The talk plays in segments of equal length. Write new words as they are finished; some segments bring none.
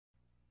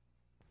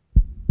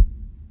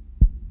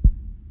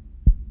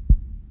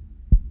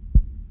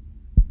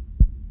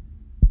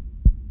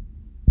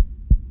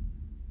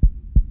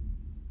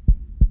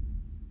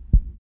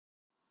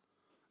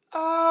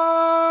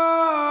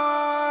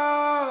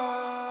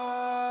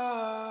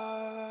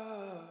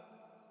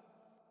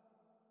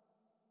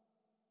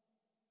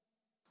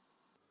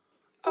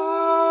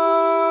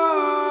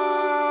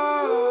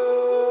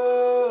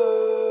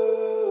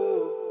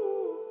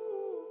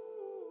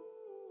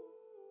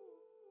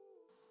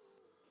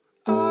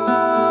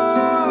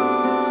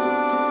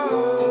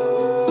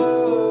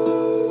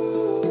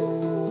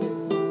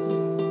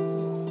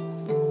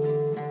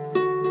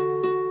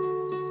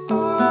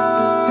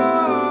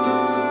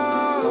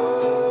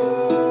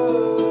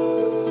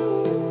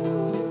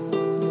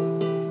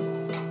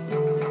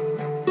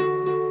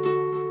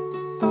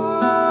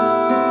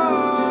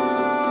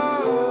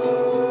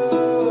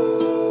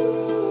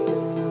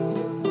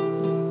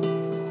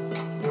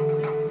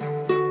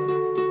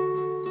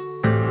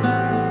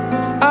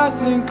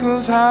think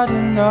I've had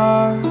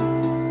enough.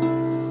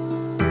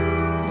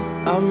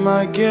 I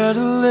might get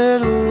a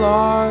little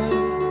lost.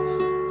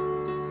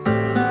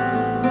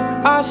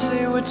 I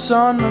say what's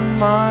on my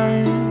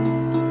mind.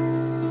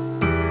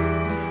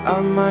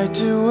 I might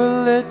do a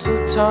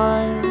little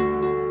time,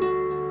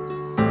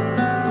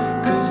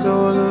 'cause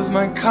all of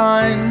my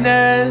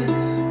kindness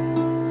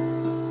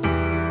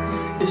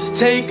is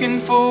taken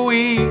for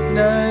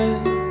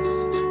weakness.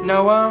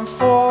 Now I'm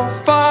 4 or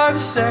 5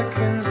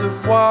 seconds of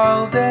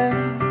wildin',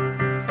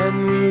 and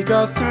we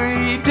got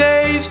 3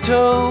 days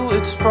till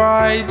it's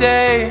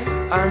Friday.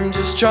 I'm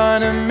just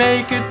trying to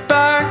make it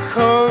back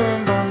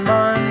home by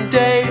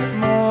Monday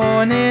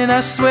morning.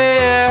 I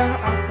swear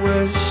I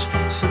wish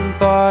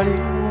somebody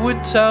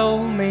would tell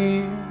me.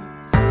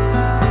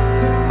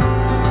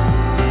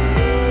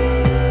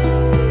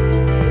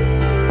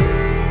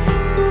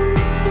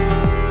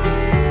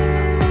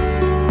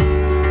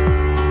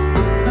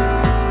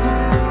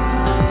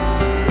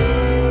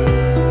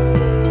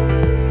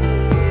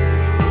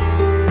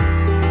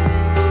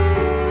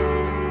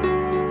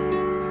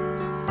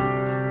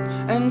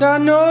 And I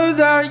know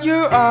that you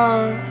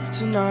are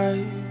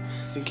tonight,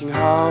 thinking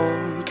how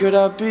could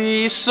I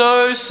be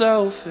so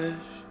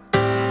selfish?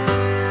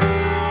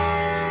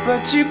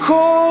 But you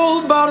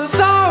called about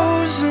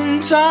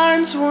 1,000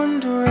 times,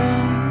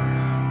 wondering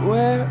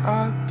where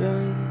I've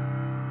been.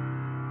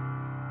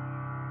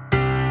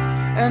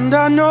 And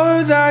I know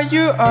that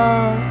you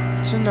are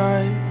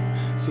tonight,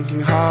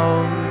 thinking how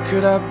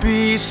could I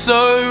be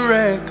so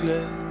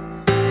reckless?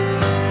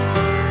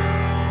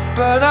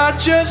 But I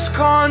just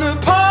can't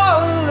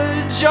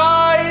apologize.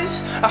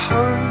 I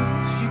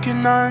hope you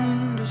can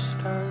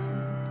understand.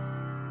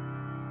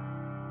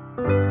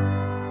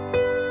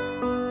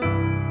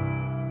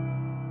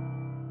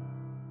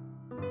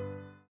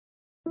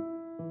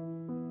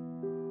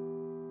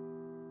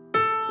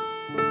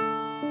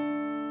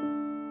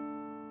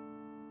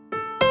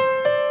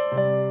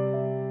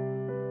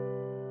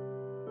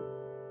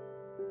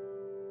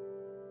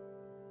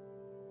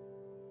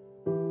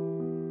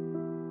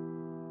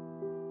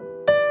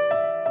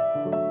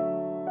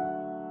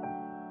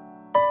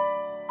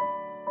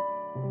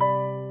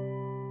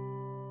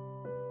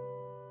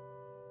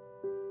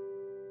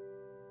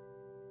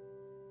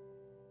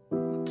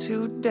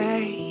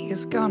 Today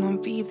is gonna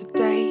be the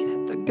day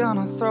that they're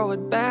gonna throw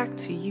it back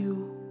to you.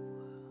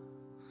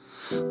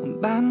 Well,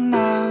 by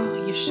now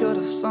you should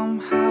have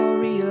somehow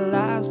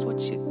realized what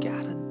you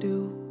gotta do.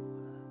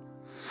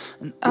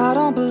 And I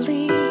don't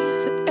believe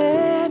that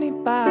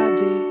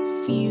anybody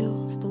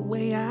feels the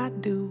way I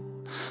do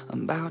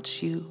about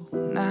you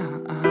now.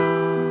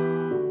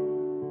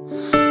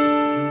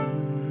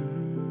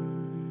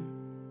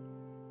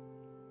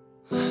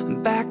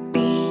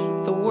 Backbeat,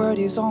 the word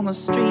is on the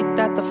street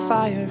that the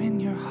fire in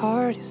your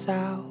heart is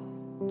out.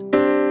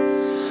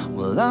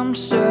 Well, I'm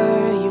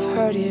sure you've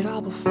heard it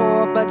all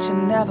before, but you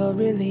never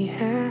really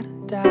had a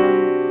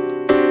doubt.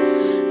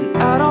 And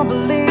I don't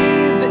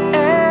believe that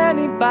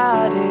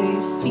anybody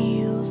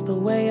feels the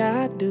way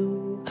I do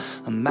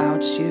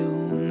about you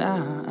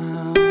now.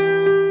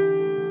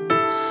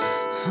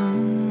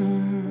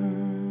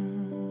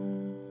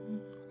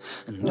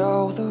 And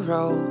all the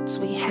roads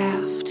we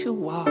have to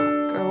walk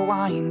are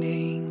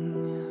winding,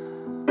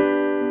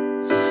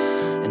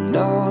 and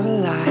all the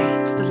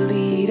lights that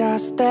lead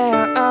us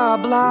there are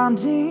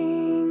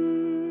blinding.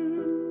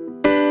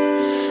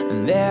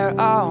 And there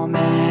are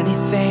many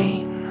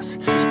things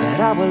that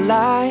I would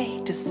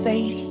like to say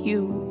to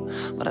you,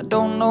 but I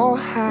don't know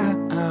how.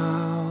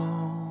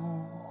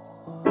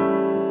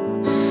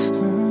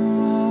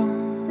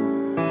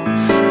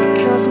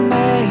 Because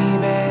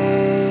maybe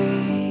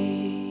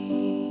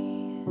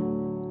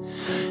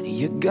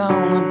you're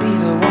gonna be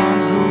the one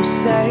who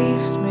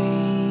saves me.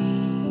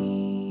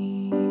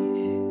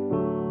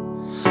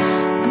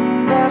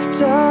 And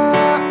after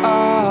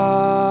all,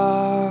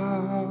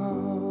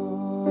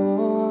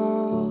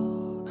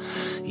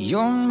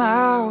 you're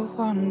my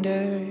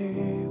wonderwall.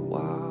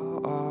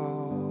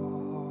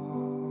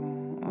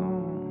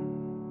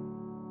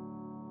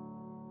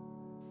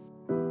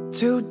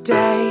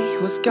 Today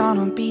was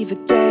gonna be the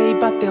day,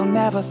 but they'll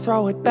never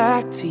throw it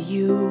back to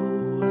you.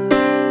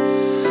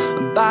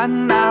 By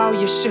now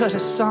you should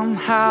have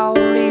somehow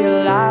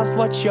realized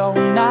what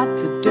you're not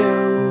to do.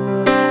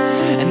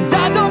 And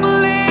I don't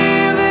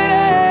believe that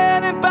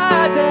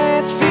anybody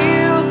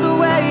feels the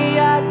way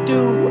I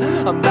do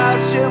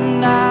about you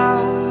now.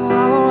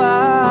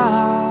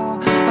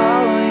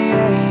 Oh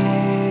yeah.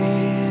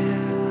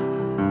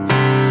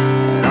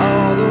 And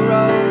all the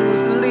roads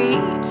that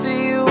lead to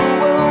you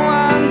will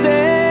wind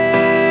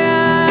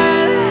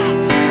in,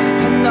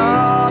 and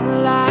all the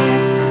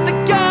lights that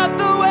got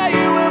the way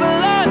we were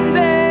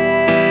London.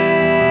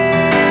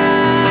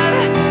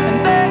 And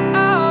there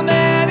are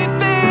many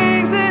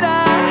things that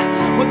I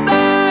would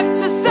like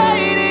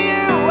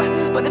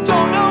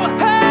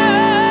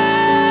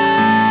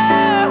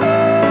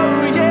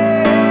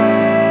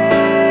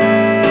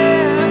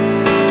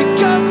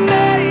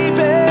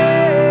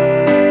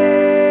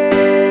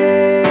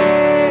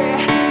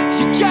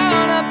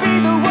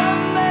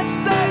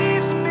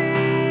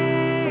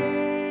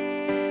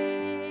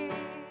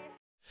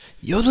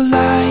You're the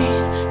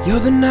light,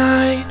 you're the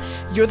night,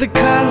 you're the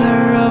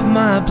color of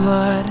my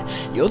blood.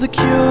 You're the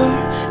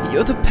cure,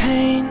 you're the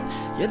pain,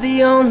 you're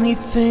the only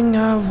thing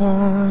I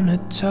wanna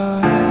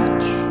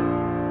touch.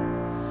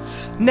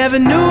 Never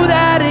knew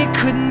that it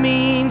could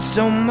mean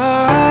so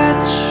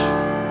much,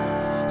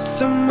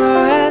 so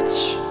much.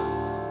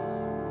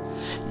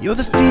 You're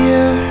the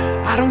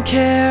fear, I don't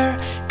care,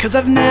 'cause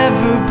I've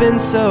never been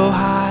so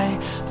high.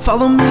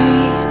 Follow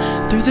me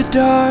through the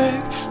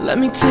dark, let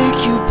me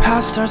take you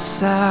past our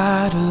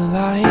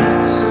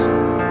satellites.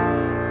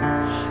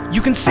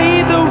 You can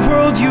see the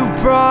world you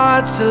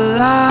brought to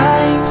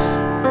life,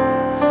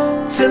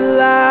 to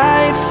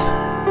life.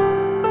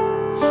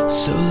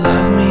 So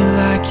love me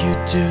like you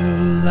do,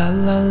 la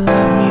la,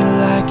 love me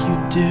like you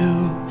do.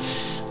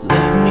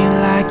 Love me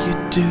like you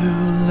do,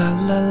 la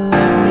la,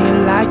 love me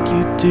like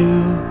you do.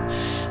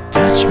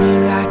 Touch me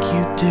like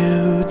you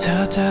do,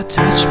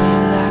 touch me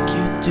like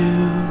you do.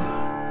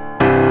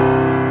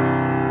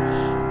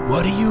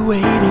 What are you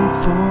waiting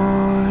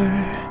for?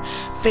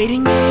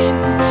 Fading in,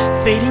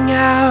 fading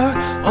out,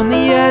 on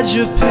the edge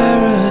of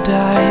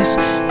paradise.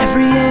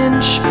 Every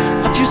inch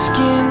of your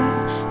skin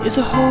is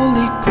a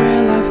holy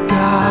grail I've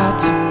got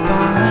to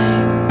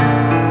find.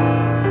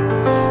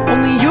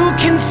 Only you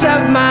can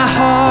set my